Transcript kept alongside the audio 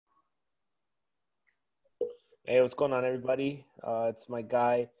Hey, what's going on, everybody? It's my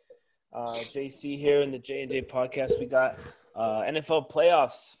guy JC here in the J&J podcast. We got NFL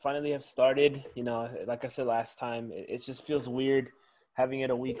playoffs finally have started. Like I said last time, it just feels weird having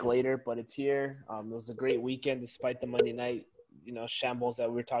it a week later, but it's here. It was a great weekend despite the Monday night, shambles that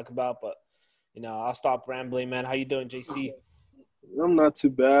we were talking about. But I'll stop rambling, man. How you doing, JC? I'm not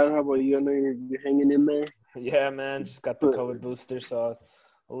too bad. How about you? I know you're hanging in there. Yeah, man. Just got the COVID booster, so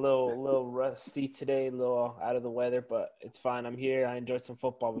a little rusty today, a little out of the weather, but it's fine. I'm here. I enjoyed some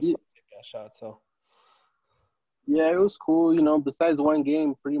football Yeah, before I get that shot. So yeah, it was cool. Besides one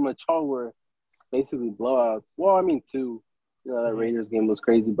game, pretty much all were basically blowouts. Well, I mean, two. That mhm. Raiders game was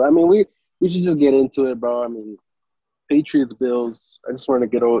crazy, but I mean, we should just get into it, bro. I mean, Patriots Bills. I just want to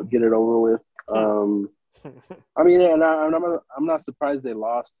get it over with. I mean, and I'm not surprised they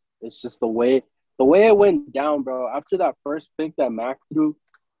lost. It's just the way it went down, bro. After that first pick that Mac threw,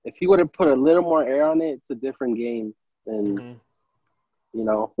 if he would have put a little more air on it, it's a different game. And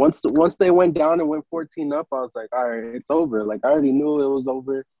Mhm. once they went down and went 14 up, I was like, all right, it's over. Like I already knew it was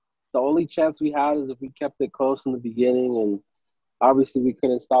over. The only chance we had is if we kept it close in the beginning, and obviously we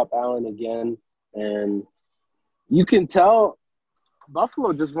couldn't stop Allen again. And you can tell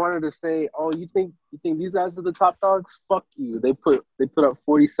Buffalo just wanted to say, "Oh, you think these guys are the top dogs? Fuck you." They put up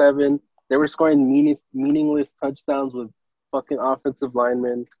 47. They were scoring meaningless touchdowns with fucking offensive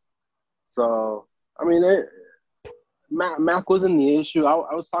linemen. So I mean, Mac wasn't the issue.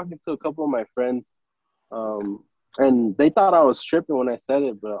 I was talking to a couple of my friends, um, and they thought I was tripping when I said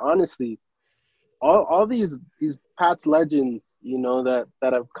it. But honestly, all these Pats legends, that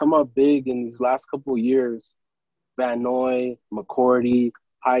have come up big in these last couple of years, Van Noy, McCourty,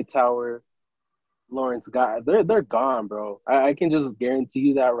 Hightower, Lawrence Guy, they're gone, bro. I can just guarantee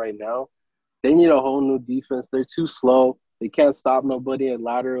you that right now. They need a whole new defense. They're too slow. They can't stop nobody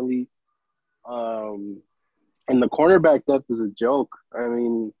laterally. Um, and the cornerback depth is a joke. I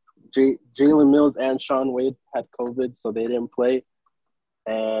mean, Jalen Mills and Sean Wade had COVID, so they didn't play.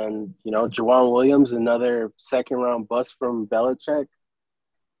 And Jawan Williams, another second round bust from Belichick.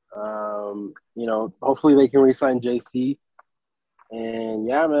 Hopefully they can re-sign JC. And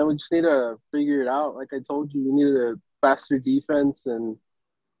yeah, man, we just need to figure it out. Like I told you, we need a faster defense and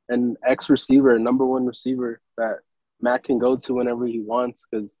an X receiver, a number one receiver that Matt can go to whenever he wants.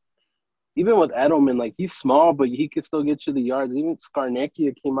 Because even with Edelman, like he's small, but he can still get you the yards. Even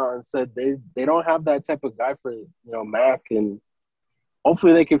Skarnecchia came out and said they don't have that type of guy for Mac, and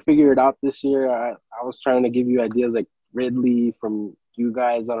hopefully they can figure it out this year. I was trying to give you ideas like Ridley from you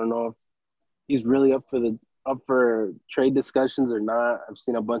guys. I don't know if he's really up for trade discussions or not. I've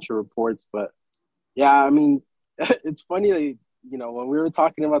seen a bunch of reports, but yeah, I mean, it's funny that when we were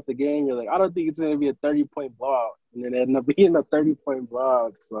talking about the game, you're like, I don't think it's going to be a 30-point blowout, and then it ended up being a 30-point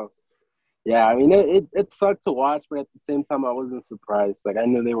blowout. So yeah, I mean, it sucked to watch, but at the same time, I wasn't surprised. Like I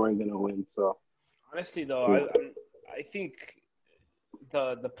knew they weren't going to win. So Honestly, though, yeah, I think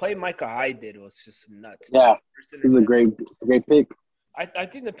the play Micah Hyde did was just nuts, dude. yeah, First this is a interception. great pick. I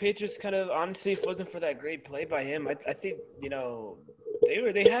think the Patriots kind of honestly, if it wasn't for that great play by him, I think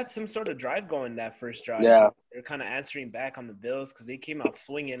they had some sort of drive going that first drive. Yeah, They're kind of answering back on the Bills because they came out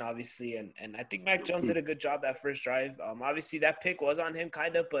swinging, obviously, and I think Mac Jones did a good job that first drive. Obviously that pick was on him,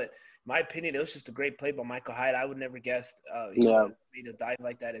 kind of, but in my opinion, it was just a great play by Michael Hyde. I would never guessed he would yeah, have made a dive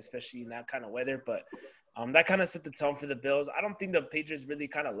like that, especially in that kind of weather, but. That kind of set the tone for the Bills. I don't think the Patriots really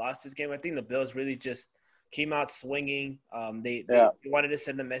kind of lost this game. I think the Bills really just came out swinging. They yeah. wanted to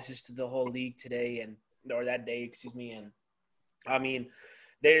send a message to the whole league today or that day, excuse me. And I mean,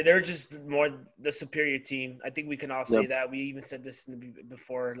 they're just more the superior team. I think we can all say Yep. that. We even said this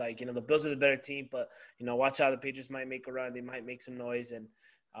before, like the Bills are the better team, but watch out, the Patriots might make a run. They might make some noise, and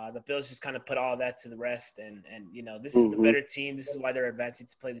the Bills just kind of put all that to the rest. And this is the Hmm. better team. This is why they're advancing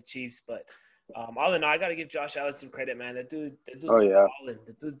to play the Chiefs, but. All in all, I got to give Josh Allen some credit, man. That dude's Oh been yeah. balling.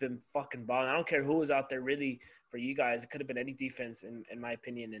 That dude's been fucking balling. I don't care who was out there really for you guys. It could have been any defense, in my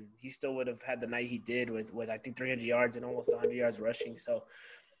opinion, and he still would have had the night he did with I think 300 yards and almost 100 yards rushing. So,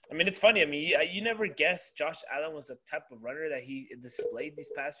 I mean, it's funny. I mean, you never guessed Josh Allen was the type of runner that he displayed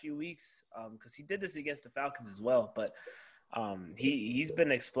these past few weeks because he did this against the Falcons as well. But he's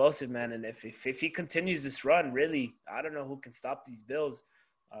been explosive, man. And if he continues this run, really, I don't know who can stop these Bills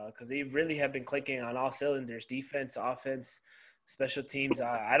because they really have been clicking on all cylinders: defense, offense, special teams.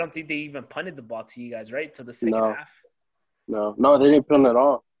 I don't think they even punted the ball to you guys, right, till the second No, half. no, they didn't put at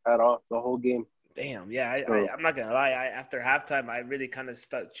all, the whole game. Damn, yeah, So I'm not gonna lie. After halftime, I really kind of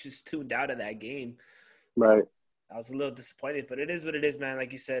just tuned out of that game. right. I was a little disappointed, but it is what it is, man.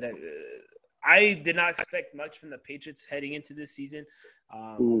 Like you said, I did not expect much from the Patriots heading into this season.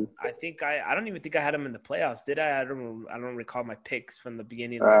 I think I don't even think I had them in the playoffs, did I? I don't recall my picks from the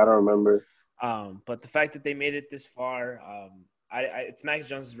beginning of the season. I don't remember. But the fact that they made it this far, it's Mac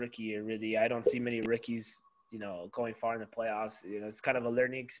Jones' rookie year. Really, I don't see many rookies, going far in the playoffs. It's kind of a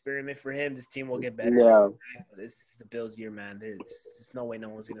learning experiment for him. This team will get better. Yeah, but this is the Bills' year, man. There's no way no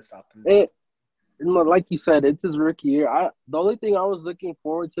one's gonna stop him. Like you said, it's his rookie year. The only thing I was looking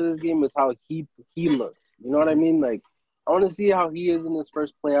forward to this game is how he looked. You know what I mean? Like, I want to see how he is in his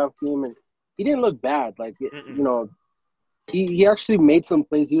first playoff game, and he didn't look bad. Like, he actually made some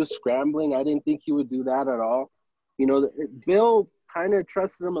plays. He was scrambling. I didn't think he would do that at all. Bill kind of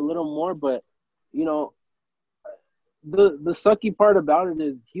trusted him a little more, but the sucky part about it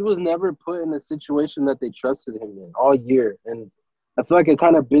is he was never put in a situation that they trusted him in all year, and I feel like it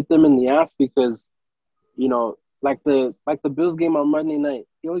kind of bit them in the ass because, like the Bills game on Monday night,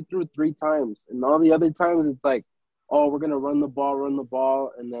 he only threw 3 times, and all the other times it's like, oh, we're gonna run the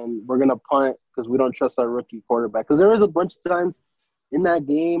ball, and then we're gonna punt because we don't trust our rookie quarterback. Because there was a bunch of times in that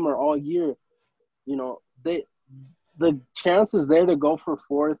game or all year, the chance is there to go for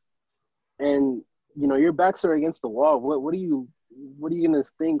 4th, and your backs are against the wall. What are you gonna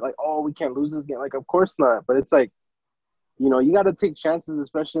think? Like, oh, we can't lose this game? Like, of course not. But it's like, you got to take chances,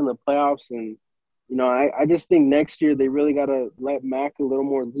 especially in the playoffs. And, I just think next year they really got to let Mac a little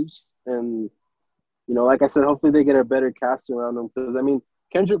more loose. And, like I said, hopefully they get a better cast around him. Because,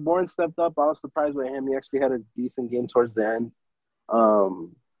 Kendrick Bourne stepped up. I was surprised by him. He actually had a decent game towards the end.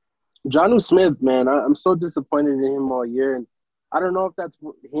 Jonnu Smith, man, I'm so disappointed in him all year. And I don't know if that's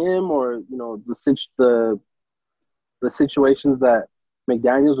him or, the situations that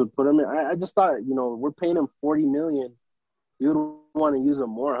McDaniels would put him in. I just thought, we're paying him $40 million. You would want to use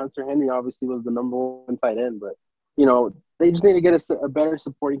him more. Hunter Henry obviously was the number 1 tight end, but they just need to get a better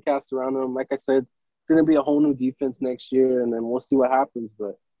supporting cast around him. Like I said, it's going to be a whole new defense next year, and then we'll see what happens.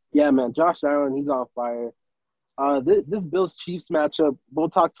 But yeah, man, Josh Allen, he's on fire. This Bills Chiefs matchup, we'll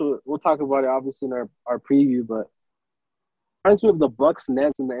talk about it obviously in our preview, but reminds me of the Bucks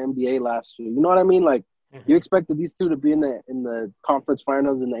Nets in the NBA last year. You know what I mean? Like, you expected these two to be in the conference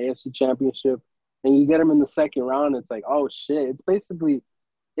finals in the AFC Championship, and you get them in the second round. It's like, oh shit! It's basically,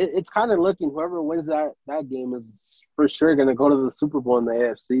 it's kind of looking whoever wins that game is for sure gonna go to the Super Bowl in the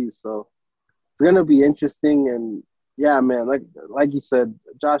AFC. So it's gonna be interesting. And yeah, man, like you said,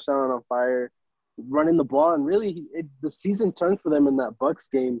 Josh Allen on fire, running the ball, and really the season turned for them in that Bucks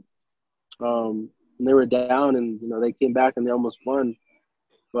game. And they were down, and they came back and they almost won.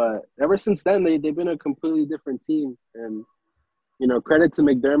 But ever since then, they've been a completely different team. And, credit to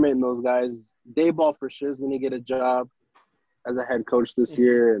McDermott and those guys. Dayball for sure is going to get a job as a head coach this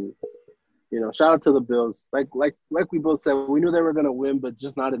year. And, shout out to the Bills. Like we both said, we knew they were going to win, but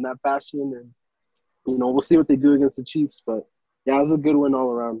just not in that fashion. And, we'll see what they do against the Chiefs. But, yeah, it was a good win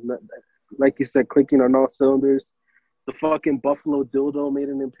all around. Like you said, clicking on all cylinders. The fucking Buffalo dildo made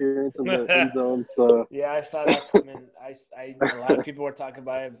an appearance in the end zone. So yeah, I saw that coming. A lot of people were talking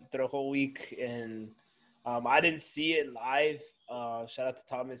about it through the whole week, and I didn't see it live. Shout out to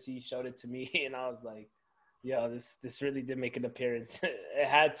Thomas, he showed it to me, and I was like, "Yeah, this really did make an appearance. It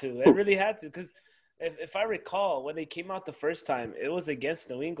had to. It really had to, because if I recall, when they came out the first time, it was against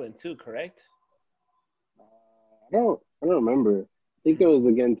New England too, correct? I don't remember. I think it was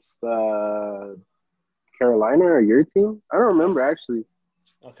against Carolina or your team? I don't remember actually.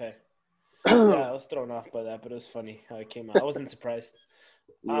 Okay. Yeah, I was thrown off by that, but it was funny how it came out. I wasn't surprised.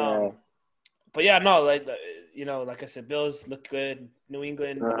 Yeah. But yeah, no, like I said, Bills look good. New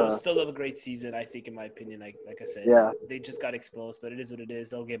England still have a great season, I think, in my opinion. Like I said, they just got exposed, but it is what it is.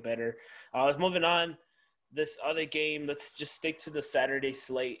 They'll get better. Moving on, this other game, let's just stick to the Saturday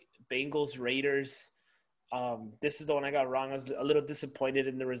slate. Bengals Raiders. This is the one I got wrong. I was a little disappointed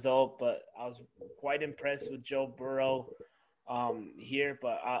in the result, but I was quite impressed with Joe Burrow here.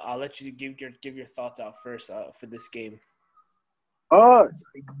 But I'll let you give your thoughts out first for this game.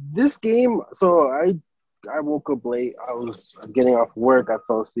 This game. So I woke up late. I was getting off work. I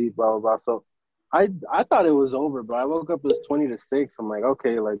fell asleep. Blah blah blah. So I thought it was over, but I woke up. It was 20-6. I'm like,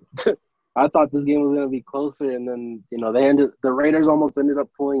 okay, like I thought this game was gonna be closer, and then the Raiders almost ended up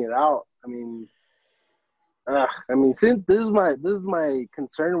pulling it out. Since this is my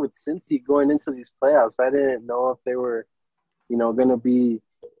concern with Cincy going into these playoffs. I didn't know if they were, going to be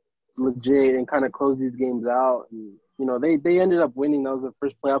legit and kind of close these games out. And they ended up winning. That was the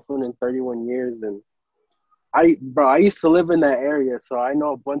first playoff win in 31 years. And I used to live in that area, so I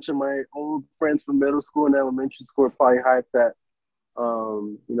know a bunch of my old friends from middle school and elementary school are probably hyped that,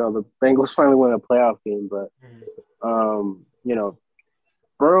 the Bengals finally won a playoff game. But,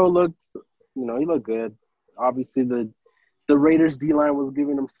 Burrow looked he looked good. Obviously, the Raiders D line was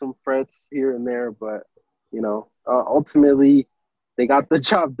giving him some threats here and there, but ultimately they got the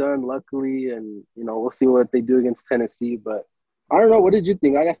job done. Luckily, and we'll see what they do against Tennessee. But I don't know. What did you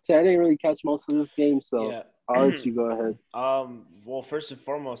think? Like I said, I didn't really catch most of this game, so Yeah. I'll let you go ahead. Well, first and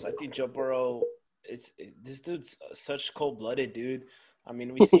foremost, I think Joe Burrow this dude's such cold-blooded, dude. I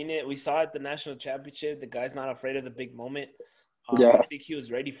mean, we seen it. We saw it at the national championship. The guy's not afraid of the big moment. Yeah. I think he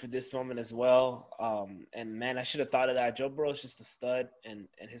was ready for this moment as well. And man, I should have thought of that. Joe Burrow's just a stud, and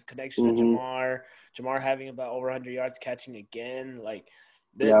his connection to Mm-hmm. Jamar having about over 100 yards, catching again. Like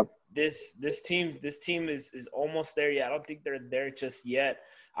Yeah. this team is almost there yet. I don't think they're there just yet.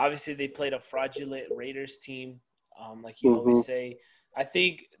 Obviously, they played a fraudulent Raiders team, like you Mm-hmm. always say. I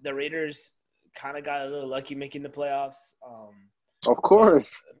think the Raiders kind of got a little lucky making the playoffs. Of But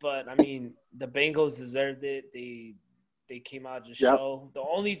course. but I mean, the Bengals deserved it. They came out to Yep. show. The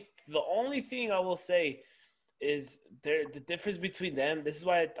only thing I will say is the difference between them. This is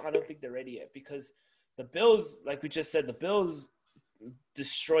why I don't think they're ready yet, because the Bills, like we just said, the Bills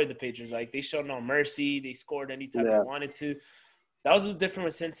destroyed the Patriots. Like they showed no mercy. They scored anytime they Yeah. wanted to. That was a little different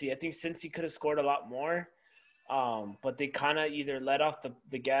with Cincy. I think Cincy could have scored a lot more. But they kind of either let off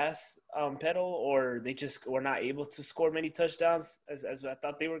the gas pedal, or they just were not able to score many touchdowns as I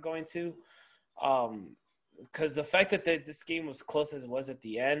thought they were going to. Because the fact that this game was close as it was at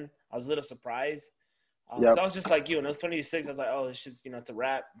the end, I was a little surprised. Because Yep. I was just like you, and it was 20-6. I was like, oh, it's just it's a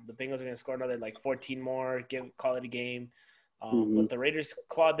wrap. The Bengals are going to score another like 14 more, call it a game. Mm-hmm. But the Raiders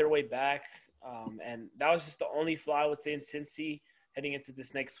clawed their way back, and that was just the only flaw I would say in Cincy heading into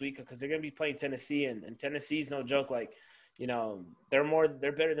this next week, because they're going to be playing Tennessee, and Tennessee's no joke. Like,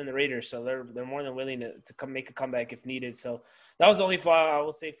 they're better than the Raiders, so they're more than willing to come make a comeback if needed. So that was the only flaw I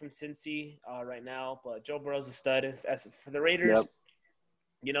will say from Cincy right now. But Joe Burrow's a stud. As for the Raiders, Yep.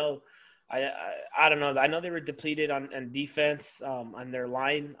 you know, I don't know. I know they were depleted on defense on their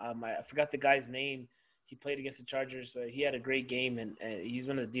line. I forgot the guy's name. He played against the Chargers. He had a great game, and he's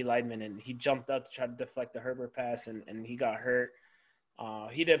one of the D linemen, and he jumped up to try to deflect the Herbert pass, and he got hurt.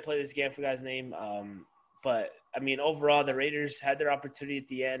 He didn't play this game. I forgot his name. But, I mean, overall, the Raiders had their opportunity at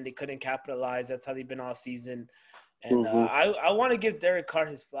the end. They couldn't capitalize. That's how they've been all season. And Mm-hmm. I want to give Derek Carr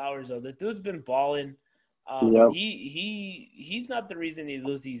his flowers, though. The dude's been balling. Yep. He's not the reason they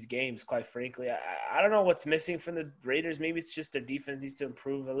lose these games, quite frankly. I don't know what's missing from the Raiders. Maybe it's just their defense needs to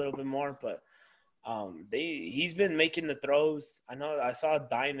improve a little bit more. But he's been making the throws. I know I saw a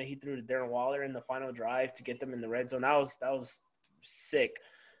dime that he threw to Darren Waller in the final drive to get them in the red zone. That was sick.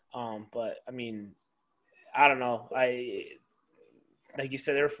 But I mean, I don't know. Like you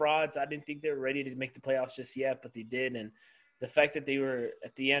said, they're frauds. I didn't think they were ready to make the playoffs just yet, but they did. And the fact that they were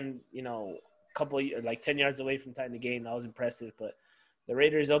at the end, like 10 yards away from tying the game, that was impressive. But the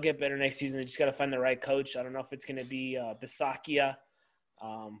Raiders, they'll get better next season. They just got to find the right coach. I don't know if it's going to be Bisaccia,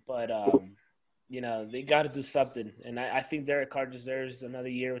 but they got to do something. And I think Derek Carr deserves another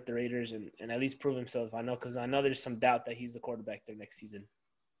year with the Raiders and at least prove himself. Because I know there's some doubt that he's the quarterback there next season.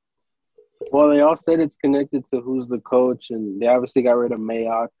 Well, they all said it's connected to who's the coach, and they obviously got rid of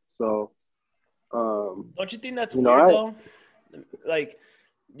Mayock. So, don't you think that's weird though? Like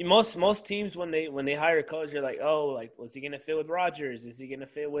most teams when they hire a coach, you're like, oh, like was he gonna fit with Rodgers? Is he gonna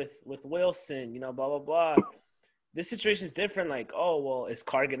fit with Wilson? Blah blah blah. This situation is different. Like, oh well, is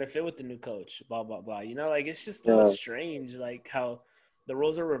Carr gonna fit with the new coach? Blah blah blah. Like it's just a little strange, like how the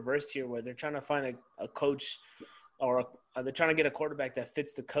roles are reversed here, where they're trying to find a coach or they're trying to get a quarterback that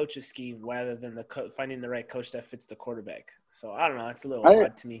fits the coach's scheme rather than finding the right coach that fits the quarterback. So I don't know. It's a little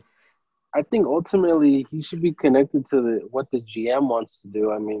odd to me. I think ultimately he should be connected to what the GM wants to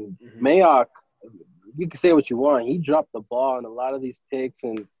do. I mean, Mayock, you can say what you want. He dropped the ball on a lot of these picks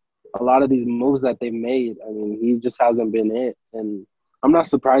and a lot of these moves that they made. I mean, he just hasn't been it. And I'm not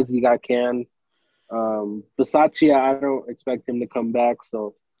surprised he got canned. Bisaccia, I don't expect him to come back.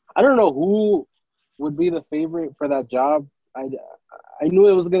 So I don't know who would be the favorite for that job. I knew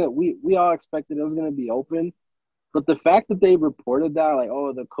it was going to – we all expected it was going to be open. But the fact that they reported that, like,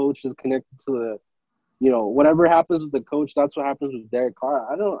 oh, the coach is connected to whatever happens with the coach, that's what happens with Derek Carr.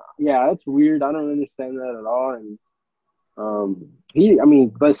 That's weird. I don't understand that at all. And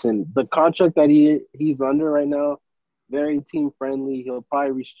listen, the contract that he's under right now, very team friendly. They'll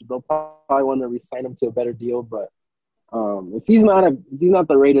probably want to re-sign him to a better deal. But if he's not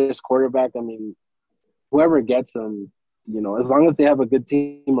the Raiders quarterback, I mean, whoever gets him, as long as they have a good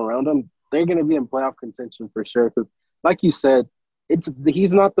team around him, they're going to be in playoff contention for sure. Because, like you said,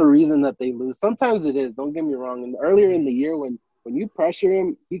 he's not the reason that they lose. Sometimes it is. Don't get me wrong. And earlier in the year, when you pressure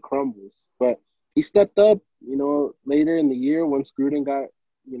him, he crumbles. But he stepped up, later in the year when Gruden got,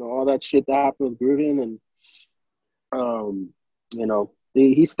 all that shit that happened with Gruden, and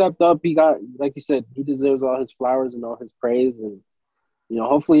he stepped up. He got, like you said, he deserves all his flowers and all his praise, and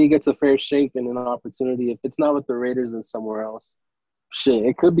hopefully he gets a fair shake and an opportunity. If it's not with the Raiders, then somewhere else. Shit,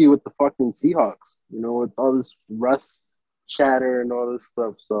 it could be with the fucking Seahawks. With all this Russ chatter and all this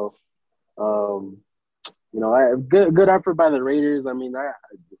stuff. So, good effort by the Raiders. I mean,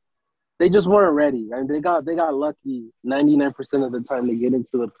 they just weren't ready. I mean, they got lucky 99% of the time to get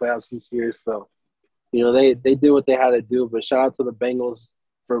into the playoffs this year. So, they did what they had to do. But shout out to the Bengals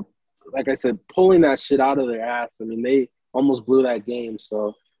for, like I said, pulling that shit out of their ass. I mean, they almost blew that game.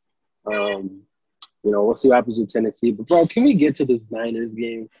 So, we'll see what happens with Tennessee. But, bro, can we get to this Niners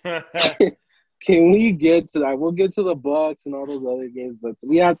game? Can we get to that? We'll get to the Bucks and all those other games, but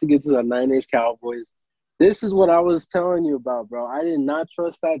we have to get to the Niners Cowboys. This is what I was telling you about, bro. I did not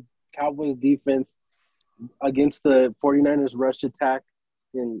trust that Cowboys defense against the 49ers rush attack.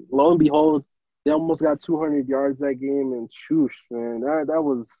 And lo and behold, they almost got 200 yards that game. And shoosh, man,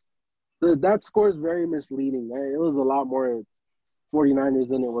 that score is very misleading. Man. It was a lot more 49ers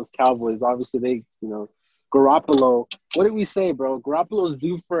than it was Cowboys. Obviously, they, Garoppolo. What did we say, bro? Garoppolo's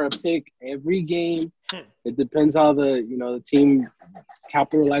due for a pick every game. It depends how the team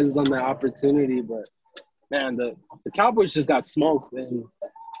capitalizes on that opportunity. But man, the Cowboys just got smoked. And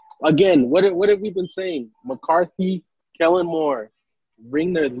again, what have we been saying? McCarthy, Kellen Moore,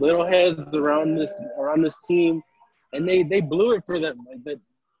 bring their little heads around this team, and they blew it for them. Like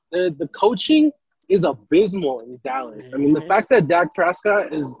the coaching is abysmal in Dallas. I mean, the fact that Dak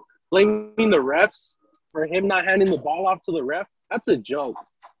Prescott is blaming the refs for him not handing the ball off to the ref, that's a joke.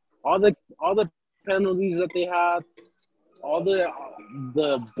 All the penalties that they have, all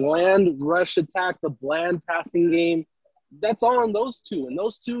the bland rush attack, the bland passing game, that's all on those two. And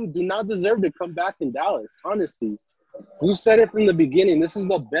those two do not deserve to come back in Dallas, honestly. We've said it from the beginning. This is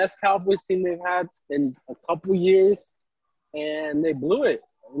the best Cowboys team they've had in a couple years, and they blew it.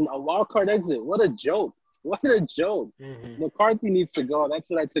 A wild card exit. What a joke. What a joke. McCarthy needs to go. That's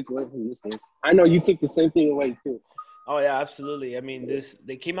what I took away from this game. I know you took the same thing away, too. Oh, yeah, absolutely. I mean,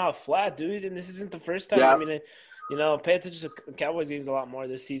 they came out flat, dude, and this isn't the first time. Yeah. I mean, pay attention to Cowboys games a lot more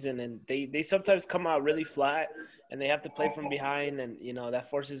this season, and they sometimes come out really flat, and they have to play from behind, and, that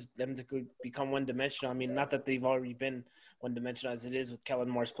forces them to become one-dimensional. I mean, not that they've already been one-dimensional as it is with Kellen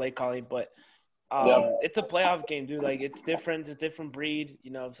Moore's play calling, but it's a playoff game, dude. Like, it's different. It's a different breed.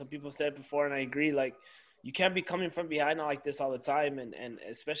 Some people said it before, and I agree, like, you can't be coming from behind like this all the time, and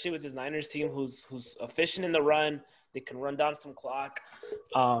especially with this Niners team who's efficient in the run. They can run down some clock.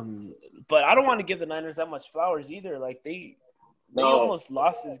 But I don't want to give the Niners that much flowers either. Like, they almost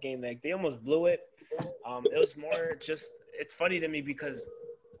lost this game. Like, they almost blew it. It was more just – it's funny to me because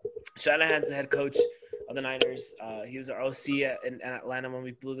Shanahan's the head coach of the Niners. He was our OC in Atlanta when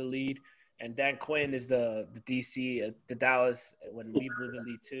we blew the lead. And Dan Quinn is the DC at the Dallas when we blew the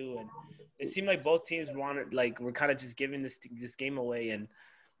lead too. And it seemed like both teams we're kind of just giving this game away. And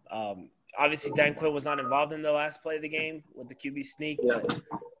obviously Dan Quinn was not involved in the last play of the game with the QB sneak. But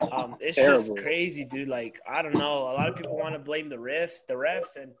it's terrible. Just crazy, dude. Like, I don't know. A lot of people want to blame the refs,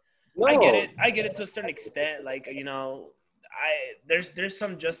 and I get it. I get it to a certain extent. Like, there's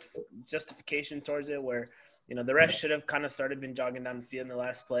some justification towards it where the refs should have kind of been jogging down the field in the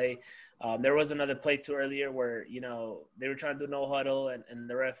last play. There was another play too earlier where, they were trying to do no huddle and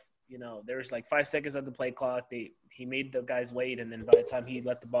the ref, there was like 5 seconds on the play clock. He made the guys wait. And then by the time he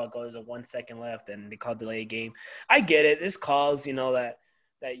let the ball go, there was a 1 second left and they called delay game. I get it. There's calls,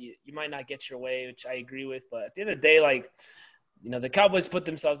 that you might not get your way, which I agree with. But at the end of the day, like, the Cowboys put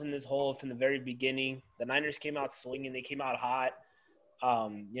themselves in this hole from the very beginning. The Niners came out swinging. They came out hot.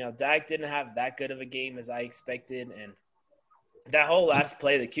 Dak didn't have that good of a game as I expected, and that whole last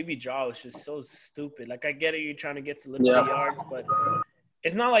play, the QB draw was just so stupid. Like, I get it, you're trying to get to liberty yards, but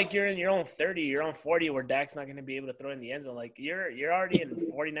it's not like you're in your own 30, your own 40, where Dak's not going to be able to throw in the end zone. Like, you're already in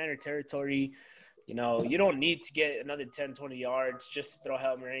 49er territory. You don't need to get another 10, 20 yards just to throw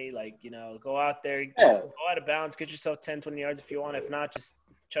Hail Mary. Like, go out there, go out of bounds, get yourself 10, 20 yards if you want. If not, just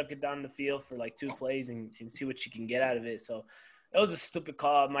chuck it down the field for like 2 plays and see what you can get out of it. So, it was a stupid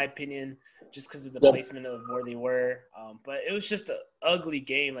call, in my opinion, just because of the placement of where they were. But it was just an ugly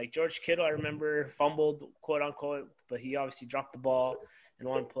game. Like, George Kittle, I remember, fumbled, quote unquote, but he obviously dropped the ball in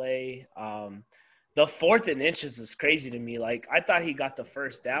one play. The 4th and inches was crazy to me. Like, I thought he got the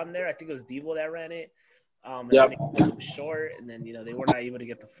first down there. I think it was Debo that ran it. And then it was short, and then they were not able to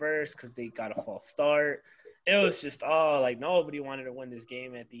get the first because they got a false start. It was just like nobody wanted to win this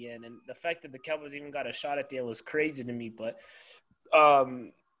game at the end, and the fact that the Cowboys even got a shot at the end was crazy to me. But I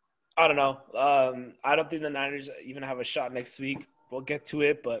don't know. I don't think the Niners even have a shot next week. we'll get to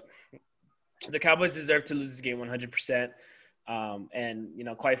it, but the Cowboys deserve to lose this game 100%.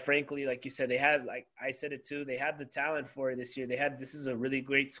 And quite frankly, like you said, they had, like I said it too, they had the talent for it this year. This is a really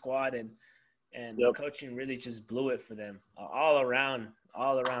great squad, and the coaching really just blew it for them. All around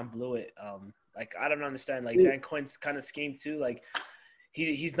blew it. Like I don't understand. Like Dan Quinn's kind of scheme too. Like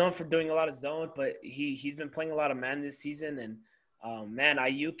he's known for doing a lot of zone, but he's been playing a lot of man this season. And man,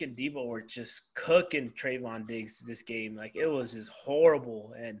 Ayuk and Debo were just cooking Trayvon Diggs this game. Like it was just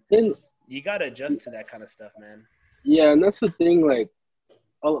horrible, and you got to adjust to that kind of stuff, man. Yeah, and that's the thing. Like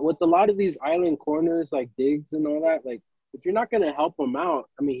with a lot of these island corners, like Diggs and all that, like if you're not going to help him out,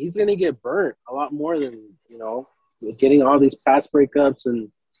 I mean, he's going to get burnt a lot more than getting all these pass breakups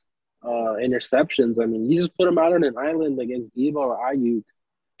and interceptions. I mean, you just put him out on an island against Debo or Ayuk.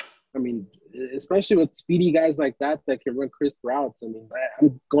 I mean, especially with speedy guys like that can run crisp routes. I mean,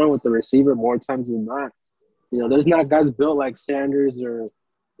 I'm going with the receiver more times than not. There's not guys built like Sanders or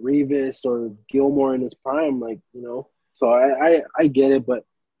Revis or Gilmore in his prime, so I get it. But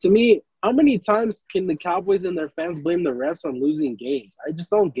to me, how many times can the Cowboys and their fans blame the refs on losing games? I just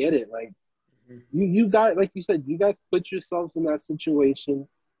don't get it. Like, you guys, like you said, you guys put yourselves in that situation.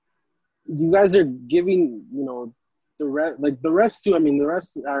 You guys are giving, the refs too. I mean, the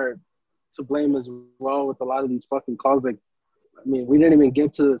refs are to blame as well with a lot of these fucking calls. Like, I mean, we didn't even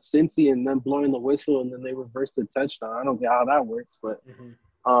get to Cincy and then blowing the whistle and then they reversed the touchdown. I don't get how that works, but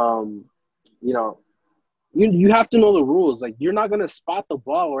you have to know the rules. Like, you're not gonna spot the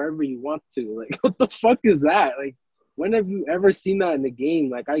ball wherever you want to. Like, what the fuck is that? Like, when have you ever seen that in the game?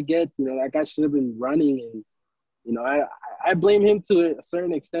 Like, I get, that guy should have been running, and I blame him to a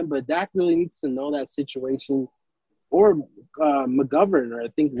certain extent, but Dak really needs to know that situation. Or McGovern, or I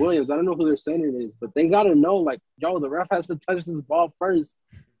think Williams. I don't know who their center is, but they got to know, like, yo, the ref has to touch this ball first,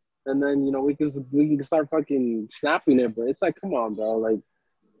 and then we can start fucking snapping it. But it's like, come on, bro. Like,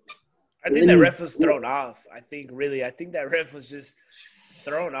 I think that ref was thrown off. I think that ref was just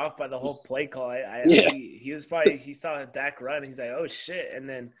thrown off by the whole play call. He saw Dak run. And he's like, oh shit, and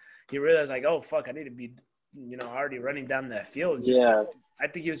then he realized, like, oh fuck, I need to be, already running down that field. I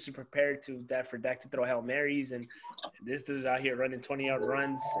think he was prepared for Dak to throw Hail Marys, and this dude's out here running 20-yard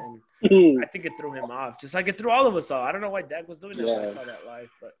runs, and I think it threw him off, just like it threw all of us off. I don't know why Dak was doing that when I saw that live,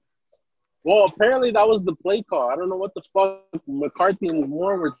 but. Well, apparently that was the play call. I don't know what the fuck McCarthy and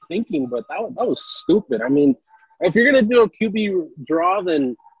Moore were thinking, but that was stupid. I mean, if you're going to do a QB draw,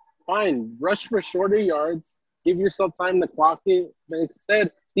 then fine. Rush for shorter yards. Give yourself time to clock it. But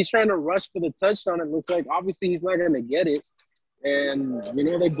instead, he's trying to rush for the touchdown. It looks like obviously he's not going to get it. And,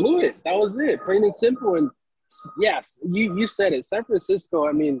 they blew it. That was it. Plain and simple. And, yes, you said it. San Francisco,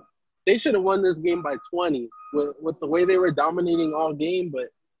 I mean, they should have won this game by 20 with the way they were dominating all game. But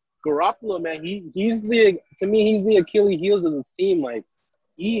Garoppolo, man, he's the Achilles heels of this team. Like,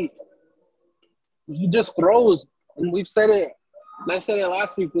 he just throws, and we've said it. I said it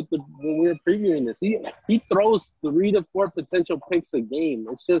last week when we were previewing this. He throws 3 to 4 potential picks a game.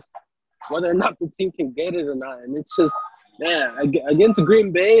 It's just whether or not the team can get it or not. And it's just, man, against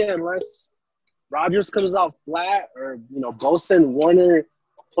Green Bay, unless Rodgers comes out flat or Bosa and Warner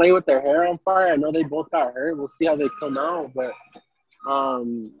play with their hair on fire. I know they both got hurt. We'll see how they come out, but.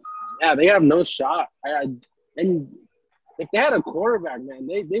 Yeah, they have no shot. And if they had a quarterback, man,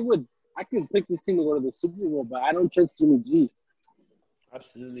 they would. I could pick this team to go to the Super Bowl, but I don't trust Jimmy G.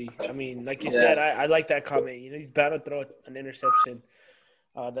 Absolutely. I mean, like you said, I like that comment. He's bound to throw an interception.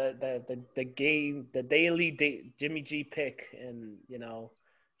 The daily Jimmy G pick, and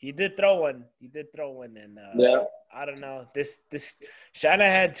he did throw one. And I don't know. This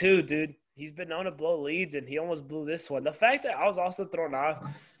Shanahan too, dude. He's been known to blow leads, and he almost blew this one. The fact that I was also thrown off,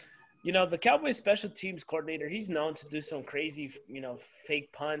 the Cowboys special teams coordinator, he's known to do some crazy,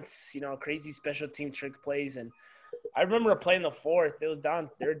 fake punts, crazy special team trick plays. And I remember playing the fourth. They were down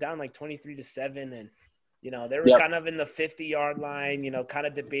like 23-7, and they were kind of in the 50-yard line, kind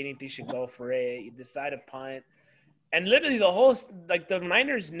of debating if they should go for it. You decide to punt. And literally the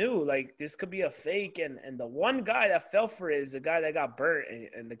Niners knew, like, this could be a fake. And the one guy that fell for it is the guy that got burnt.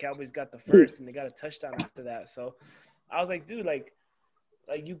 And the Cowboys got the first, and they got a touchdown after that. So I was like, dude, like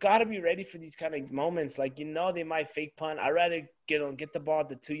you got to be ready for these kind of moments. Like, they might fake punt. I'd rather get the ball at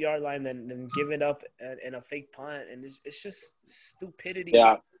the 2-yard line than give it up in a fake punt. And it's just stupidity.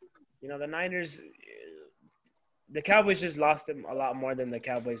 Yeah. The Niners, the Cowboys just lost them a lot more than the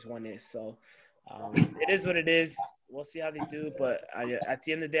Cowboys won it. So it is what it is. We'll see how they do, but at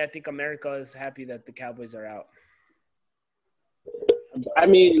the end of the day, I think America is happy that the Cowboys are out. I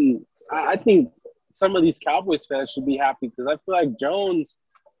mean, I think some of these Cowboys fans should be happy because I feel like Jones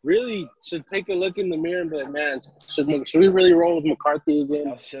really should take a look in the mirror and be like, man, should we really roll with McCarthy I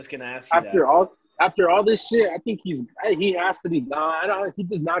again? was just gonna ask you that. After all this shit, I think he has to be gone. He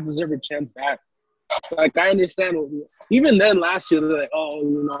does not deserve a chance back. Like, I understand. Even then, last year, they're like,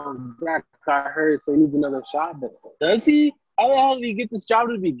 oh, Black got hurt, so he needs another shot. But does he? How the hell did he get this job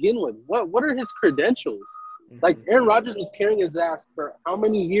to begin with? What are his credentials? Like, Aaron Rodgers was carrying his ass for how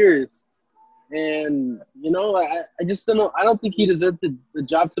many years? And, I just don't know. I don't think he deserved the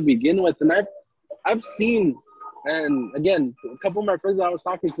job to begin with. And I've seen, and again, a couple of my friends I was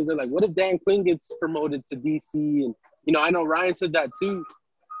talking to, they're like, what if Dan Quinn gets promoted to DC? And, I know Ryan said that too.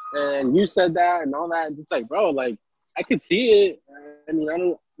 And you said that and all that. And it's like, bro, like, I could see it. I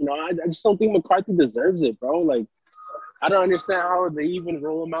mean, I just don't think McCarthy deserves it, bro. Like, I don't understand how they even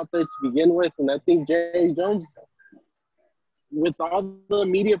roll him out there to begin with. And I think Jerry Jones, with all the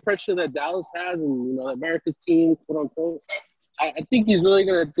media pressure that Dallas has and, America's team, quote unquote, I think he's really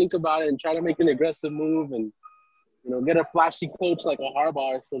going to think about it and try to make an aggressive move and, get a flashy coach like a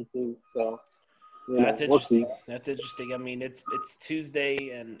Harbaugh or something. So, that's interesting. We'll That's interesting. I mean, it's Tuesday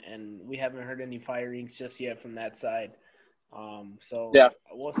and we haven't heard any firings just yet from that side. So yeah,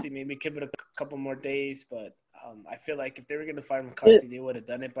 we'll see. Maybe give it a couple more days, but I feel like if they were going to fire McCarthy, they would have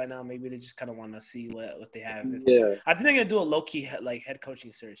done it by now. Maybe they just kind of want to see what they have. Yeah, I think they're going to do a low-key head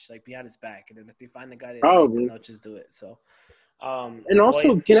coaching search, like behind his back. And then if they find the guy, they'll just do it. So, and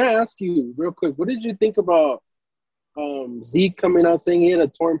also, can I ask you real quick, what did you think about Zeke coming out saying he had a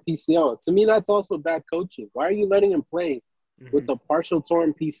torn PCL? To me, that's also bad coaching. Why are you letting him play with a partial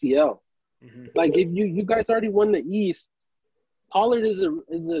torn PCL? Like, if you guys already won the East, Pollard is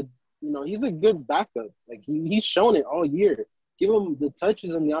a he's a good backup. Like, he's shown it all year. Give him the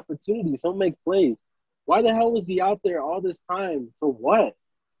touches and the opportunities. He'll make plays. Why the hell was he out there all this time? For what?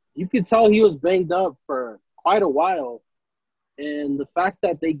 You could tell he was banged up for quite a while. And the fact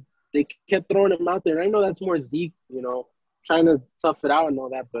that they kept throwing him out there, and I know that's more Zeke, trying to tough it out and all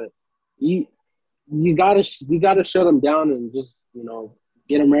that, but you gotta shut him down and just,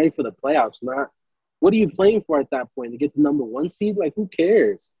 get him ready for the playoffs. Not, what are you playing for at that point? To get the number 1 seed? Like, who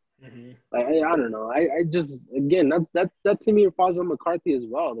cares? Like, I don't know. I just, again, that to me falls on McCarthy as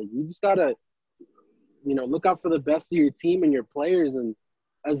well. Like, you just gotta, look out for the best of your team and your players. And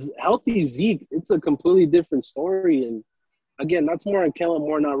as healthy Zeke, it's a completely different story. And again, that's more on Kellen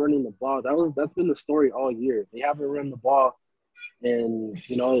Moore not running the ball. That's been the story all year. They haven't run the ball, and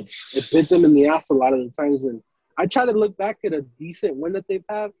it bit them in the ass a lot of the times. And I try to look back at a decent win that they've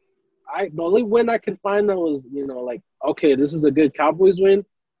had. The only win I could find that was, like, okay, this is a good Cowboys win.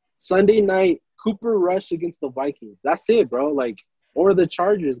 Sunday night, Cooper Rush against the Vikings. That's it, bro. Like, or the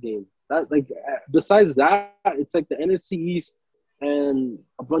Chargers game. That, like, besides that, it's like the NFC East and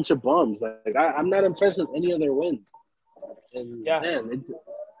a bunch of bums. Like, I'm not impressed with any of their wins. And yeah, man,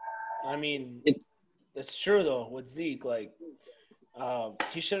 it's true though with Zeke. Like,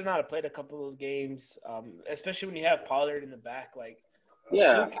 he should have not have played a couple of those games, especially when you have Pollard in the back. Like,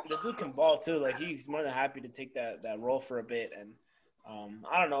 yeah, the dude can ball too. Like, he's more than happy to take that role for a bit. And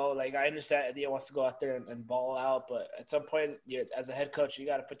I don't know. Like, I understand he wants to go out there and ball out, but at some point, as a head coach, you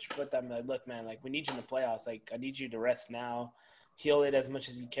got to put your foot down and like, look, man, like, we need you in the playoffs. Like, I need you to rest now, heal it as much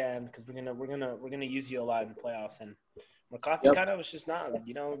as you can, because we're gonna use you a lot in the playoffs. And McCarthy kind of was just not, I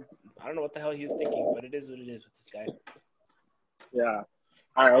don't know what the hell he was thinking, but it is what it is with this guy. Yeah.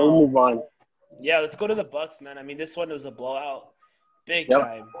 All right, we'll move on. Yeah, let's go to the Bucks, man. I mean, this one was a blowout. Big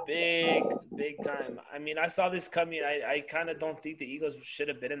time. Big time. I mean, I saw this coming. I kind of don't think the Eagles should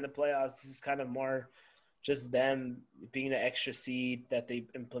have been in the playoffs. This is kind of more just them being the extra seed that they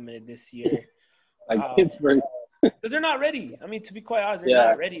implemented this year. Like Pittsburgh. Because they're not ready. I mean, to be quite honest, they're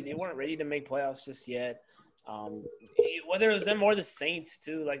not ready. They weren't ready to make playoffs just yet. Whether it was them or the Saints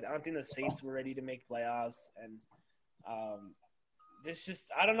too, like, I don't think the Saints were ready to make playoffs, and this just,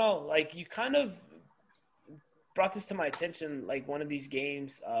 I don't know, like, you kind of brought this to my attention, like, one of these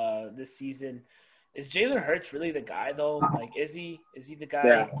games this season. Is Jalen Hurts really the guy though? Like, is he the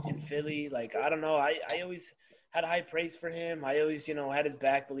guy in Philly? Like, I don't know. I always had high praise for him. I always, had his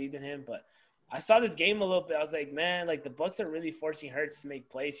back, believed in him, but I saw this game a little bit. I was like, man, like, the Bucks are really forcing Hurts to make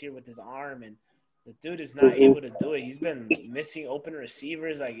plays here with his arm, and the dude is not able to do it. He's been missing open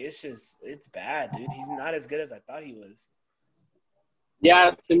receivers. Like, it's bad, dude. He's not as good as I thought he was.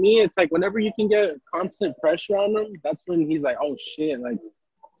 Yeah, to me, it's like whenever you can get constant pressure on him, that's when he's like, oh, shit, like,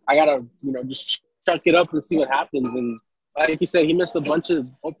 I got to, just chuck it up and see what happens. And like you said, he missed a bunch of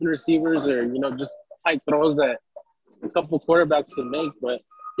open receivers or, just tight throws that a couple quarterbacks can make. But,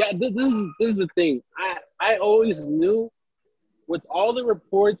 yeah, this is the thing. I always knew, with all the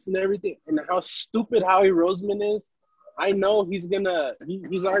reports and everything and how stupid Howie Roseman is, I know he's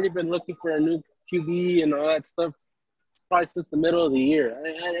already been looking for a new QB and all that stuff probably since the middle of the year.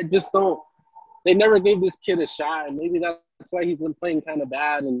 I just don't. They never gave this kid a shot, and maybe that's why he's been playing kind of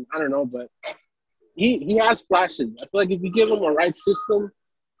bad. And I don't know, but he has flashes. I feel like if you give him a right system,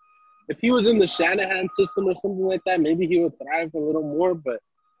 if he was in the Shanahan system or something like that, maybe he would thrive a little more. But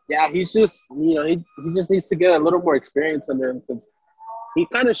yeah, he's just he just needs to get a little more experience under him because he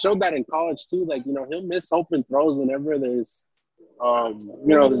kind of showed that in college too. Like he'll miss open throws whenever there's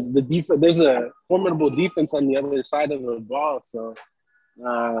the defense. There's a formidable defense on the other side of the ball. So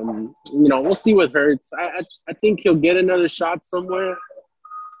we'll see what Hurts. I think he'll get another shot somewhere,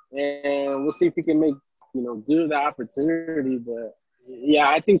 and we'll see if he can make do the opportunity. But yeah,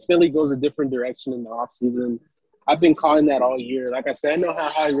 I think Philly goes a different direction in the offseason. I've been calling that all year. Like I said, I know how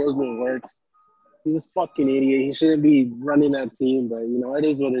Howie Roseman works. He's a fucking idiot. He shouldn't be running that team, but it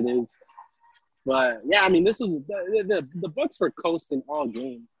is what it is. But yeah, I mean, this was the Bucks were coasting all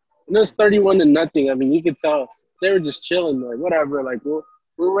game, and it was 31-0. I mean, you could tell they were just chilling, like whatever. Like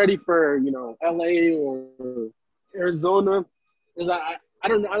we're ready for LA or Arizona. Because I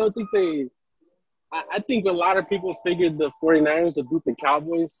don't know. I don't think they. I think a lot of people figured the 49ers would beat the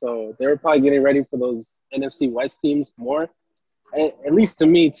Cowboys, so they were probably getting ready for those NFC West teams more. At least to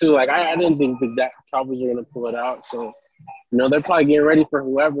me too. Like I didn't think that Cowboys were gonna pull it out. So they're probably getting ready for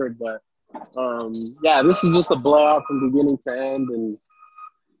whoever. But yeah, this is just a blowout from beginning to end. And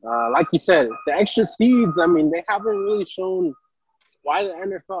like you said, the extra seeds. I mean, they haven't really shown why the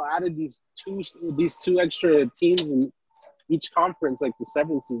NFL added these two extra teams in each conference, like the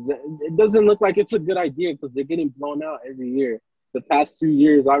 7 seeds. It doesn't look like it's a good idea because they're getting blown out every year. The past 2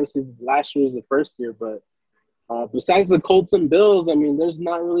 years, obviously, last year was the first year, but besides the Colts and Bills, I mean, there's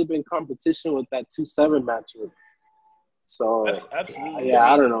not really been competition with that 2-7 matchup. So, Absolutely.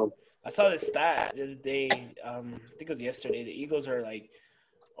 yeah, I don't know. I saw this stat the other day. I think it was yesterday. The Eagles are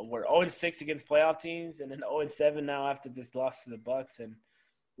we're 0-6 against playoff teams, and then 0-7 now after this loss to the Bucks. And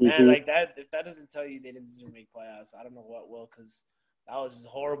man, like that, if that doesn't tell you they didn't deserve to make playoffs, I don't know what will, because that was just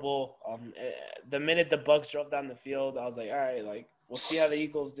horrible. The minute the Bucks drove down the field, I was like, all right, like we'll see how the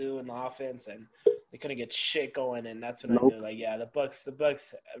Eagles do in the offense, and they couldn't get shit going, and that's when I knew, like, yeah, the Bucks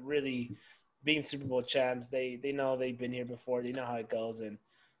really being Super Bowl champs. They know they've been here before. They know how it goes, and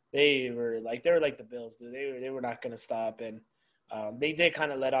they were like the Bills, dude. They were not gonna stop, and they did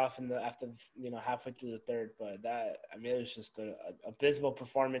kind of let off after halfway through the third, but it was just a abysmal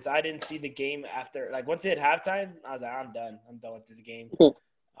performance. I didn't see the game after, like once it hit halftime, I was like, I'm done with this game.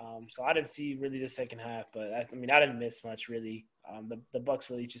 So I didn't see really the second half, but I didn't miss much really. The Bucks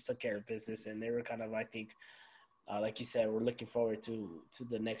really just took care of business, and they were kind of, I think, like you said, we're looking forward to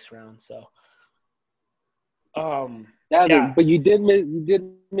the next round. So, yeah. But you did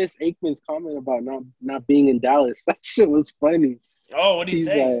miss Aikman's comment about not being in Dallas. That shit was funny. Oh, what did he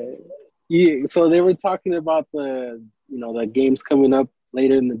say? Yeah, so they were talking about the games coming up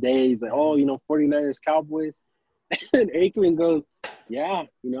later in the day. He's like, 49ers Cowboys, and Aikman goes, yeah,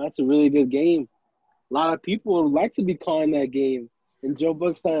 that's a really good game. A lot of people would like to be calling that game. And Joe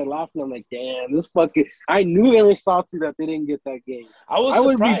Buck started laughing. I'm like, damn, I knew they were salty that they didn't get that game. I was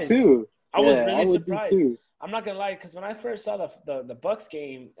surprised. Would be too. I was really surprised. I'm not gonna lie, because when I first saw the Bucks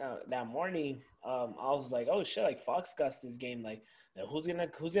game that morning, I was like, oh shit, like Fox got this game. Like, who's gonna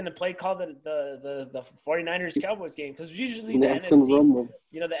call the 49ers Cowboys game? Because usually the NFC,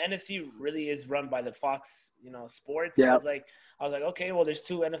 the NFC really is run by the Fox, sports. Yeah. I was like, okay, well, there's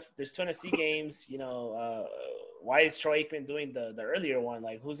two NFC games. Why is Troy Aikman doing the earlier one?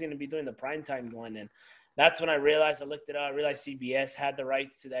 Like, who's gonna be doing the primetime one? And that's when I realized. I looked it up. I realized CBS had the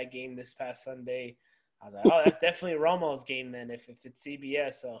rights to that game this past Sunday. I was like, oh, that's definitely Romo's game then if it's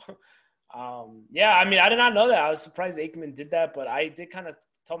CBS. So, yeah, I did not know that. I was surprised Aikman did that, but I did kind of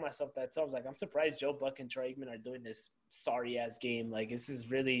tell myself that. So I was like, I'm surprised Joe Buck and Troy Aikman are doing this sorry-ass game. Like, this is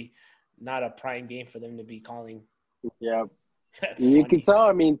really not a prime game for them to be calling. Yeah. You can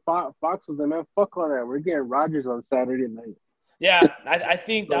tell, Fox was like, man, fuck all that. We're getting Rodgers on Saturday night. Yeah, I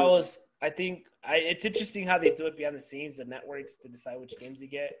think that was – it's interesting how they do it behind the scenes, the networks, to decide which games you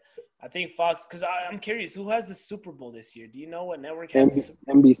get. I think Fox, because I'm curious, who has the Super Bowl this year? Do you know what network has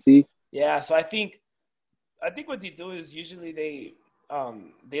NBC. Yeah, so I think what they do is usually they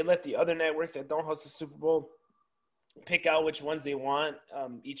let the other networks that don't host the Super Bowl pick out which ones they want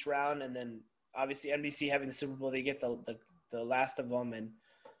each round, and then obviously NBC having the Super Bowl, they get the last of them, and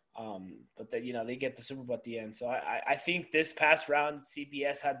but then they get the Super Bowl at the end. So I think this past round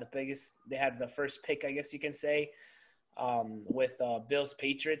CBS had they had the first pick, I guess you can say, with Bills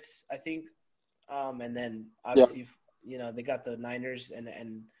Patriots, I think, and then obviously they got the Niners and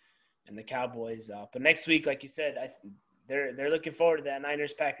the Cowboys. But next week, like you said, they're looking forward to that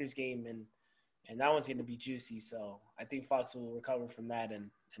Niners Packers game, and that one's going to be juicy. So I think Fox will recover from that,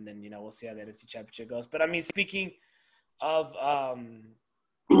 and then we'll see how the NFC Championship goes. But I mean, speaking of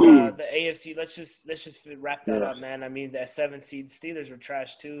the AFC, let's just wrap that up, man. I mean, that 7th seed Steelers were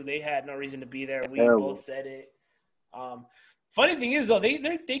trash too. They had no reason to be there. We both said it. Funny thing is, though,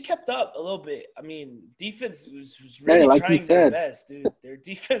 they kept up a little bit. I mean, defense was really trying their best, dude. Their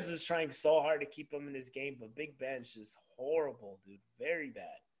defense was trying so hard to keep them in this game, but Big Ben's just horrible, dude. Very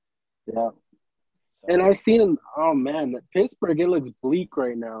bad. Yeah. So. And I've seen them. Oh man, Pittsburgh, it looks bleak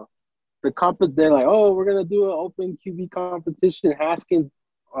right now. They're like, oh, we're gonna do an open QB competition. Haskins,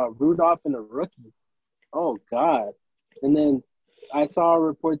 Rudolph, and a rookie. Oh God! And then I saw a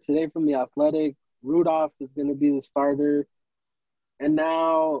report today from the Athletic. Rudolph is gonna be the starter, and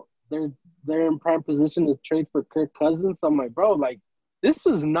now they're in prime position to trade for Kirk Cousins. So I'm like, bro, like this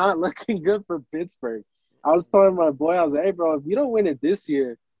is not looking good for Pittsburgh. I was telling my boy, I was like, hey, bro, if you don't win it this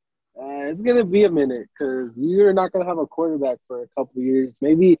year. It's gonna be a minute because you're not gonna have a quarterback for a couple of years,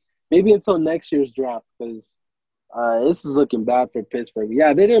 maybe until next year's draft. Because this is looking bad for Pittsburgh.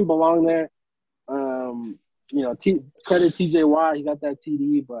 Yeah, they didn't belong there. Credit TJ Watt, he got that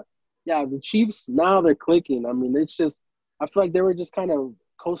TD, but yeah, the Chiefs now they're clicking. I mean, it's just I feel like they were just kind of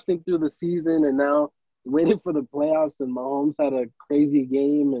coasting through the season, and now waiting for the playoffs. And Mahomes had a crazy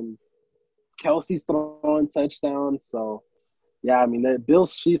game, and Kelsey's throwing touchdowns, so. Yeah, I mean, the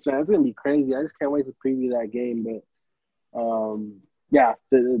Bills-Chiefs, man, it's going to be crazy. I just can't wait to preview that game. But, yeah,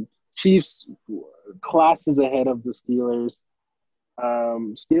 the Chiefs classes ahead of the Steelers.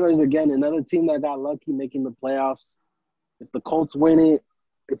 Steelers, again, another team that got lucky making the playoffs. If the Colts win it,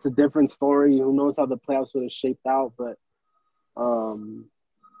 it's a different story. Who knows how the playoffs would have shaped out. But,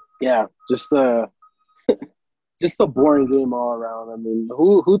 yeah, just a boring game all around. I mean,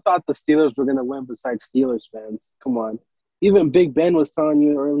 who thought the Steelers were going to win besides Steelers fans? Come on. Even Big Ben was telling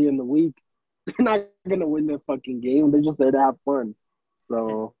you early in the week, they're not going to win that fucking game. They're just there to have fun.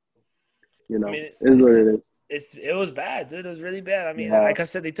 So, I mean, it is what it is. It was bad, dude. It was really bad. I mean, like I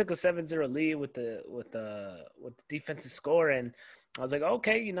said, they took a 7-0 lead with the defensive score, and I was like,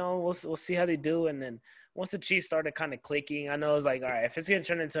 okay, we'll see how they do. And then once the Chiefs started kind of clicking, I know it was like, all right, if it's gonna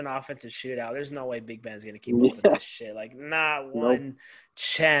turn into an offensive shootout, there's no way Big Ben's gonna keep up with this shit. Like, not one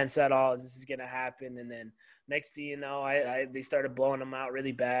chance at all this is gonna happen. And then next thing you know, they started blowing them out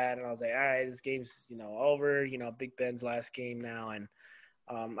really bad, and I was like, all right, this game's over. Big Ben's last game now, and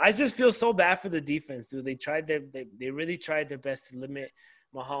I just feel so bad for the defense, dude. They really tried their best to limit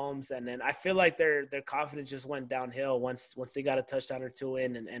Mahomes, and then I feel like their confidence just went downhill once they got a touchdown or two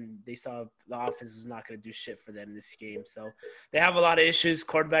in, and they saw the offense was not going to do shit for them this game. So they have a lot of issues,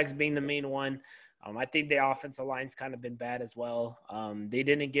 quarterbacks being the main one. I think the offensive line's kind of been bad as well. They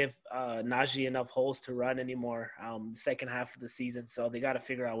didn't give Najee enough holes to run anymore the second half of the season, so they got to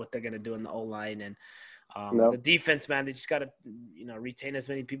figure out what they're going to do in the O-line. And the defense, man, they just got to retain as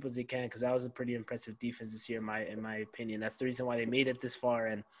many people as they can, because that was a pretty impressive defense this year, in my opinion. That's the reason why they made it this far,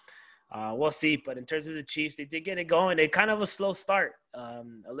 and we'll see. But in terms of the Chiefs, they did get it going. They kind of a slow start, a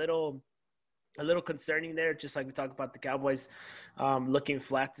little concerning there, just like we talked about the Cowboys looking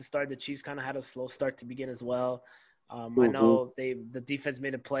flat to start. The Chiefs kind of had a slow start to begin as well. I know the defense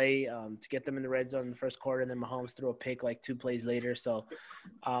made a play to get them in the red zone in the first quarter, and then Mahomes threw a pick like 2 plays later. So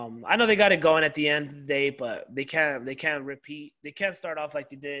I know they got it going at the end of the day, but they can't repeat. They can't start off like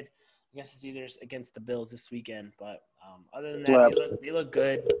they did against the Steelers against the Bills this weekend. But other than that, they look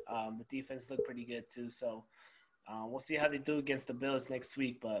good. The defense looked pretty good too. So we'll see how they do against the Bills next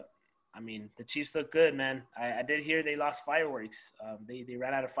week. But I mean, the Chiefs look good, man. I did hear they lost fireworks. They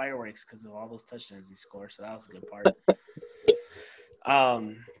ran out of fireworks because of all those touchdowns they scored, so that was a good part.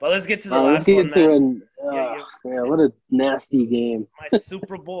 But let's get to the last one, man. What a nasty game. My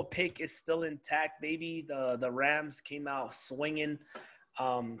Super Bowl pick is still intact, baby. The Rams came out swinging.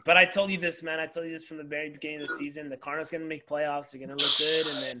 But I told you this, man. I told you this from the very beginning of the season. The Cardinals going to make playoffs. They're going to look good,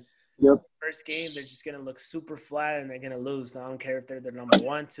 and then first game, they're just going to look super flat, and they're going to lose. Now, I don't care if they're the number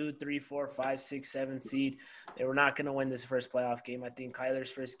 1, 2, 3, 4, 5, 6, 7 seed. They were not going to win this first playoff game. I think Kyler's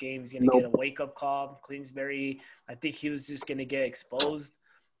first game is going to get a wake-up call. Kingsbury, I think he was just going to get exposed.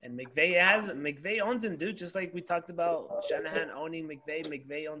 And McVay owns him, dude, just like we talked about Shanahan owning McVay.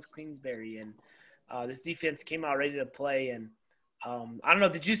 McVay owns Kingsbury. And this defense came out ready to play. And I don't know,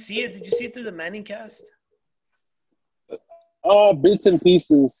 did you see it? Did you see it through the Manning cast? Oh, bits and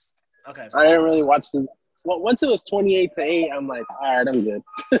pieces. Okay. I didn't really watch this. Well, once it was 28-8, I'm like, all right, I'm good.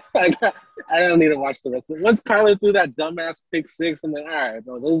 I don't need to watch the rest of it. Once Kyler threw that dumbass pick 6, I'm like, all right,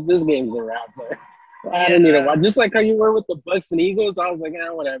 bro, this game's a wrap. I didn't need to watch. Just like how you were with the Bucks and Eagles, I was like,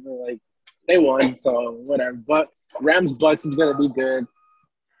 whatever. Like, they won, so whatever. But Rams Bucks is gonna be good.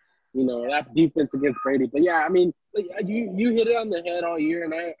 You know, that defense against Brady. But yeah, I mean, like, you hit it on the head all year,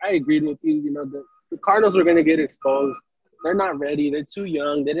 and I agreed with you. You know, the Cardinals are gonna get exposed. They're not ready. They're too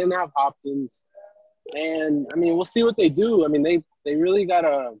young. They didn't have Hopkins. And I mean, we'll see what they do. I mean, they really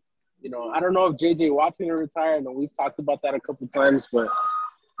gotta, you know, I don't know if JJ Watt's gonna retire. I know we've talked about that a couple times, but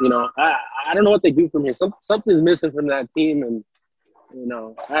you know, I don't know what they do from here. Something's missing from that team, and you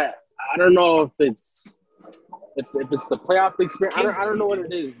know, I don't know if it's the playoff experience. I don't know what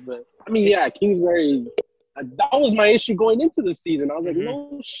it is, but I mean, yeah, Kingsbury. That was my issue going into the season. I was like,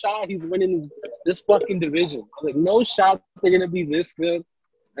 no shot he's winning this fucking division. I was like, no shot they're gonna be this good.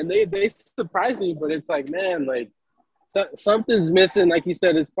 And they surprised me, but it's like, man, like something's missing. Like you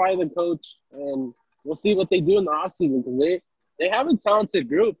said, it's probably the coach, and we'll see what they do in the offseason because they have a talented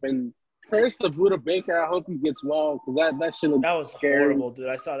group. And prayers to Buda Baker. I hope he gets well because that shit looked scary. Horrible, dude.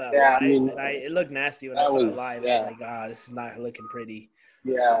 I saw that live, and it looked nasty when I saw it live. Yeah. I was like, this is not looking pretty.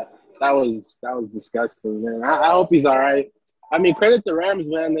 Yeah, that was disgusting, man. I hope he's all right. I mean, credit the Rams,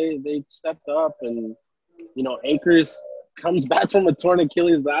 man. They stepped up, and you know, Akers comes back from a torn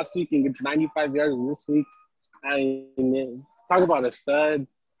Achilles last week and gets 95 yards this week. I mean, talk about a stud.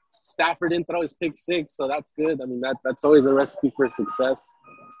 Stafford didn't throw his pick six, so that's good. I mean, that's always a recipe for success.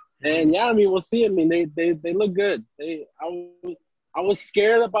 And yeah, I mean, we'll see. I mean, they look good. I was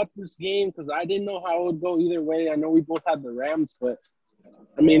scared about this game because I didn't know how it would go either way. I know we both had the Rams, but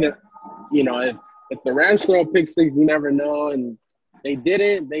I mean, you know, if the Rams throw a pick six, you never know. And they did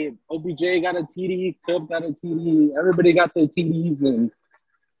it. OBJ got a TD, Cook got a TD. Everybody got their TDs, and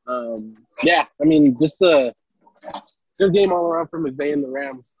yeah, I mean, just a good game all around for McVay and the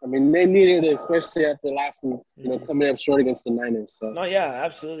Rams. I mean, they needed it, especially after last week, you know, coming up short against the Niners. So. No, yeah,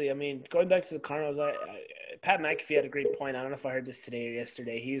 absolutely. I mean, going back to the Cardinals, Pat McAfee had a great point. I don't know if I heard this today or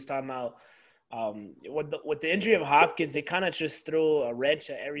yesterday. He was talking about with the injury of Hopkins, they kind of just threw a wrench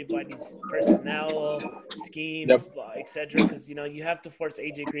at everybody's personnel, schemes, etc. Because, you know, you have to force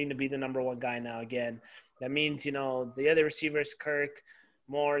A.J. Green to be the number one guy now again. That means, you know, the other receivers, Kirk,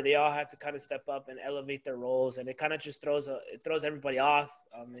 Moore, they all have to kind of step up and elevate their roles, and it kind of just throws everybody off.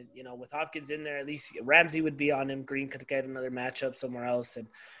 And, you know, with Hopkins in there, at least Ramsey would be on him. Green could get another matchup somewhere else, and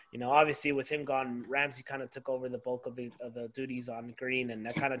you know, obviously with him gone, Ramsey kind of took over the bulk of the duties on Green, and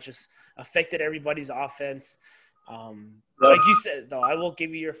that kind of just affected everybody's offense. Like you said, though, I will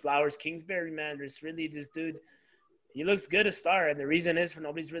give you your flowers. Kingsbury, man, there's really this dude. He looks good to start, and the reason is for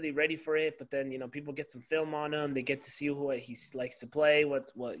nobody's really ready for it. But then, you know, people get some film on him. They get to see what he likes to play,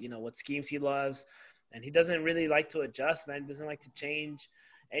 what schemes he loves, and he doesn't really like to adjust, man. He doesn't like to change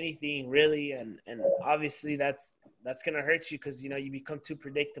anything really, and obviously that's gonna hurt you because, you know, you become too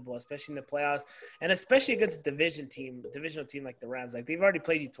predictable, especially in the playoffs, and especially against a divisional team like the Rams. Like, they've already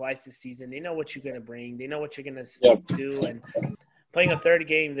played you twice this season. They know what you're gonna bring. They know what you're gonna do, and playing a third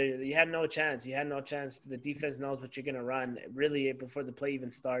game, you had no chance. The defense knows what you're gonna run really before the play even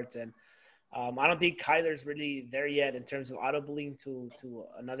starts, and I don't think Kyler's really there yet in terms of audibling to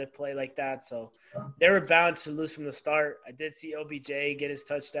another play like that. So they were bound to lose from the start. I did see OBJ get his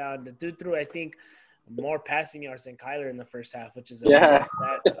touchdown. The dude threw, I think, more passing yards than Kyler in the first half, which is amazing.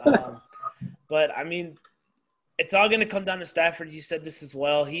 But, I mean, it's all going to come down to Stafford. You said this as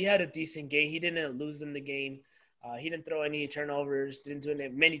well. He had a decent game. He didn't lose in the game. He didn't throw any turnovers, didn't do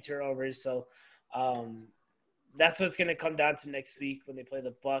many turnovers. So, that's what's going to come down to next week when they play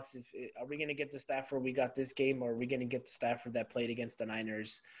the Bucs. Are we going to get the Stafford we got this game, or are we going to get the Stafford that played against the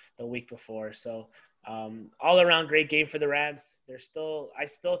Niners the week before? So, all around great game for the Rams. I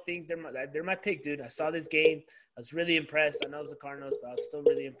still think they're my pick, dude. I saw this game. I was really impressed. I know it's the Cardinals, but I was still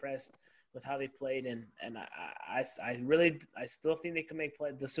really impressed with how they played, and I still think they can make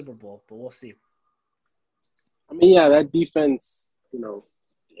the Super Bowl, but we'll see. I mean, yeah, that defense, you know,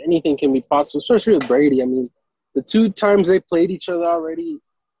 anything can be possible, especially with Brady. I mean, the two times they played each other already,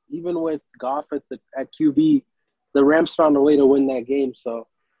 even with Goff at QB, the Rams found a way to win that game. So,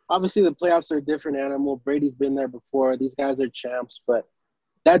 obviously, the playoffs are a different animal. Brady's been there before. These guys are champs. But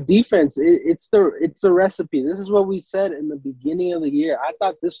that defense, it's the recipe. This is what we said in the beginning of the year. I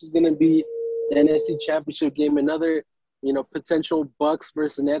thought this was going to be the NFC Championship game, another, you know, potential Bucs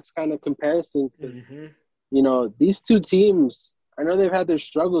versus Nets kind of comparison. Because, you know, these two teams, I know they've had their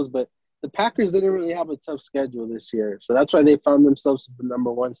struggles, but the Packers didn't really have a tough schedule this year. So that's why they found themselves the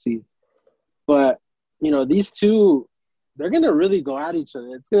number one seed. But, you know, these two, they're going to really go at each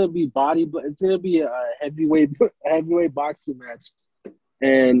other. It's going to be it's going to be a heavyweight boxing match.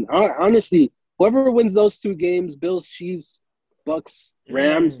 And honestly, whoever wins those two games, Bills, Chiefs, Bucks,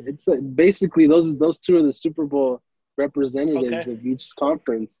 Rams, it's basically those two are the Super Bowl representatives of each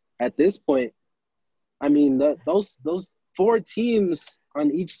conference at this point. I mean, those four teams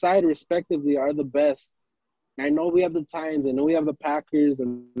on each side, respectively, are the best. I know we have the Titans, I know we have the Packers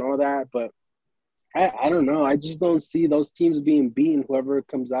and all that, but I don't know. I just don't see those teams being beaten. Whoever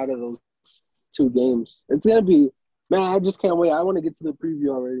comes out of those two games, it's gonna be man. I just can't wait. I want to get to the preview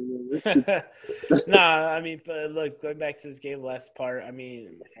already. Man. Nah, I mean, but look, going back to this game last part, I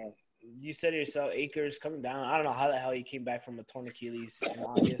mean, you said it yourself, Akers coming down. I don't know how the hell he came back from a torn Achilles in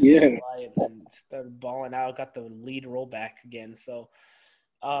August, Yeah, July, and started balling out, got the lead rollback again. So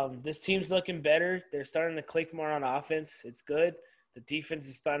this team's looking better. They're starting to click more on offense. It's good. The defense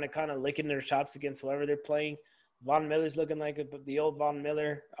is starting to kind of licking their chops against whoever they're playing. Von Miller's looking like the old Von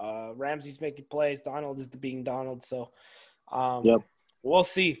Miller. Ramsey's making plays. Donald is being Donald. So yep. we'll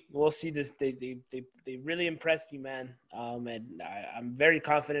see. We'll see. This they really impressed me, man. And I'm very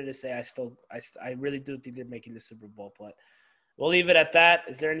confident to say I really do think they're making the Super Bowl. But we'll leave it at that.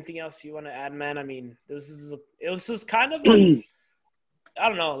 Is there anything else you want to add, man? I mean, it was just kind of a I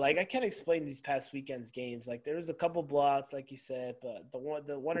don't know. Like I can't explain these past weekend's games. Like there was a couple blowouts, like you said, but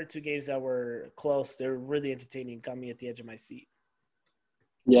the one or two games that were close, they were really entertaining. Got me at the edge of my seat.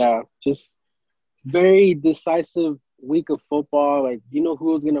 Yeah, just very decisive week of football. Like you know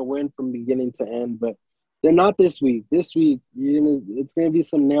who's gonna win from beginning to end, but they're not this week. This week, it's gonna be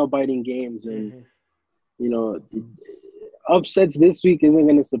some nail biting games, and you know, upsets this week isn't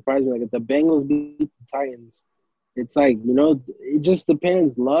gonna surprise me. Like if the Bengals beat the Titans, it's like you know, it just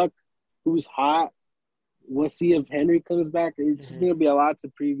depends. Luck, who's hot. We'll see if Henry comes back. It's just gonna be a lot to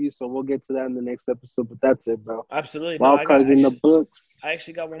preview, so we'll get to that in the next episode. But that's it, bro. Absolutely. No, Wild cards in the books. I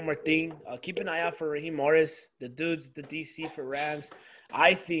actually got one more thing. Keep an eye out for Raheem Morris. The dude's the DC for Rams.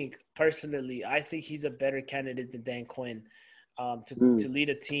 I think he's a better candidate than Dan Quinn to lead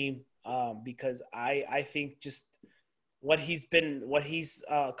a team because I think just what he's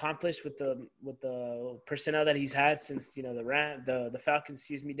accomplished with the personnel that he's had since the Falcons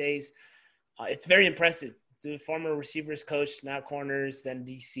days. It's very impressive. The former receivers coach, now corners, then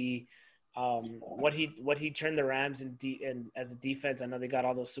DC. What he turned the Rams and as a defense. I know they got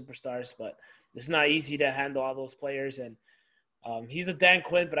all those superstars, but it's not easy to handle all those players. And he's a Dan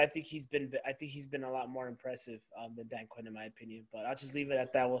Quinn, but I think he's been a lot more impressive than Dan Quinn in my opinion. But I'll just leave it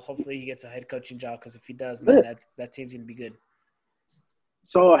at that. Well, hopefully he gets a head coaching job because if he does, man, that team's gonna be good.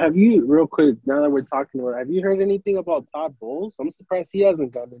 So have you, real quick, now that we're talking about it, have you heard anything about Todd Bowles? I'm surprised he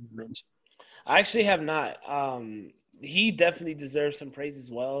hasn't gotten any mention. I actually have not. He definitely deserves some praise as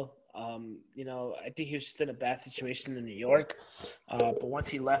well. I think he was just in a bad situation in New York. But once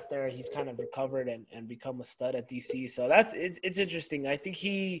he left there, he's kind of recovered and become a stud at DC. So it's interesting. I think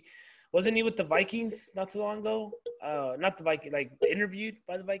wasn't he with the Vikings not too long ago? Not the Vikings, like interviewed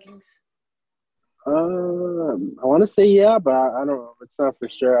by the Vikings. I want to say yeah, but I don't know. It's not for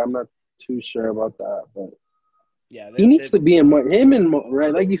sure. I'm not too sure about that, but yeah, he needs to be in more.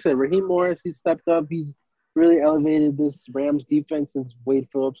 Right, like you said, Raheem Morris. He stepped up. He's really elevated this Rams defense since Wade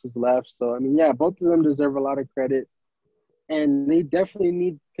Phillips has left. So I mean, yeah, both of them deserve a lot of credit, and they definitely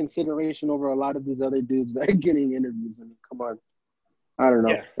need consideration over a lot of these other dudes that are getting interviews. I mean, come on, I don't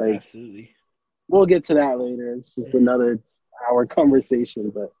know. Yeah, absolutely. We'll get to that later. It's just another hour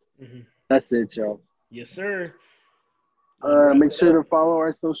conversation, but that's it, y'all. Yes, sir. Make sure to follow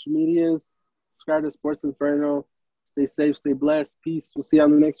our social medias. Subscribe to Sports Inferno. Stay safe, stay blessed. Peace. We'll see you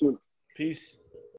on the next one. Peace.